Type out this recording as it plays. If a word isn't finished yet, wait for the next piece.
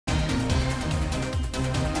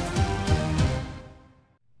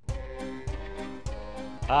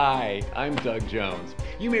Hi, I'm Doug Jones.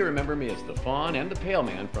 You may remember me as the Faun and the Pale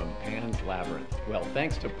Man from Pan's Labyrinth. Well,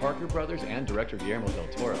 thanks to Parker Brothers and director Guillermo del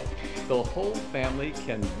Toro, the whole family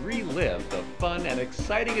can relive the fun and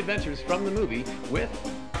exciting adventures from the movie with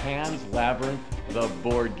Pan's Labyrinth, the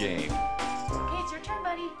board game. Okay, it's your turn,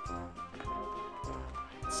 buddy.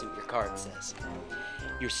 Let's see what your card says.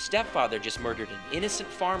 Your stepfather just murdered an innocent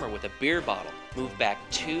farmer with a beer bottle. Move back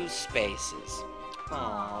 2 spaces.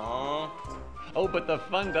 Aww. Oh, but the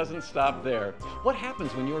fun doesn't stop there. What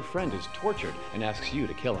happens when your friend is tortured and asks you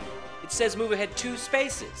to kill him? It says move ahead 2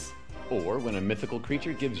 spaces. Or when a mythical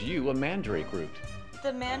creature gives you a mandrake root.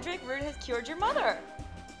 The mandrake root has cured your mother.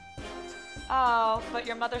 Oh, but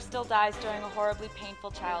your mother still dies during a horribly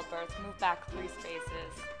painful childbirth. Move back 3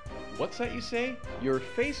 spaces. What's that you say? Your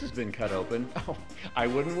face has been cut open? Oh, I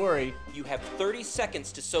wouldn't worry. You have 30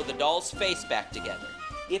 seconds to sew the doll's face back together.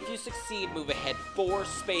 If you succeed, move ahead 4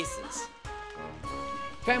 spaces.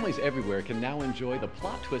 Families everywhere can now enjoy the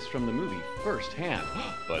plot twist from the movie firsthand.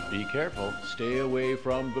 But be careful, stay away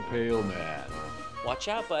from the Pale Man. Watch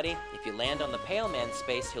out, buddy. If you land on the Pale Man's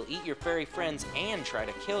space, he'll eat your fairy friends and try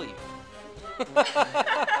to kill you.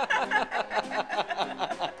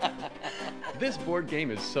 This board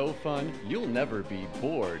game is so fun, you'll never be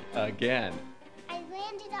bored again. I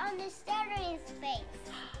landed on the Sheridan's face.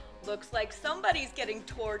 Looks like somebody's getting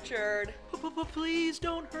tortured. Please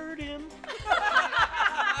don't hurt him.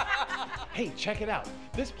 Hey, check it out.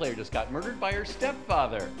 This player just got murdered by her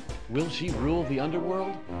stepfather. Will she rule the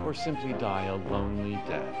underworld or simply die a lonely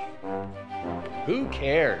death? Who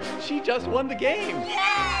cares? She just won the game.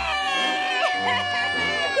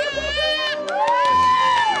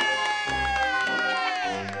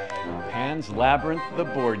 Pan's Labyrinth, the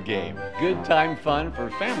board game. Good time fun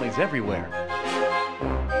for families everywhere.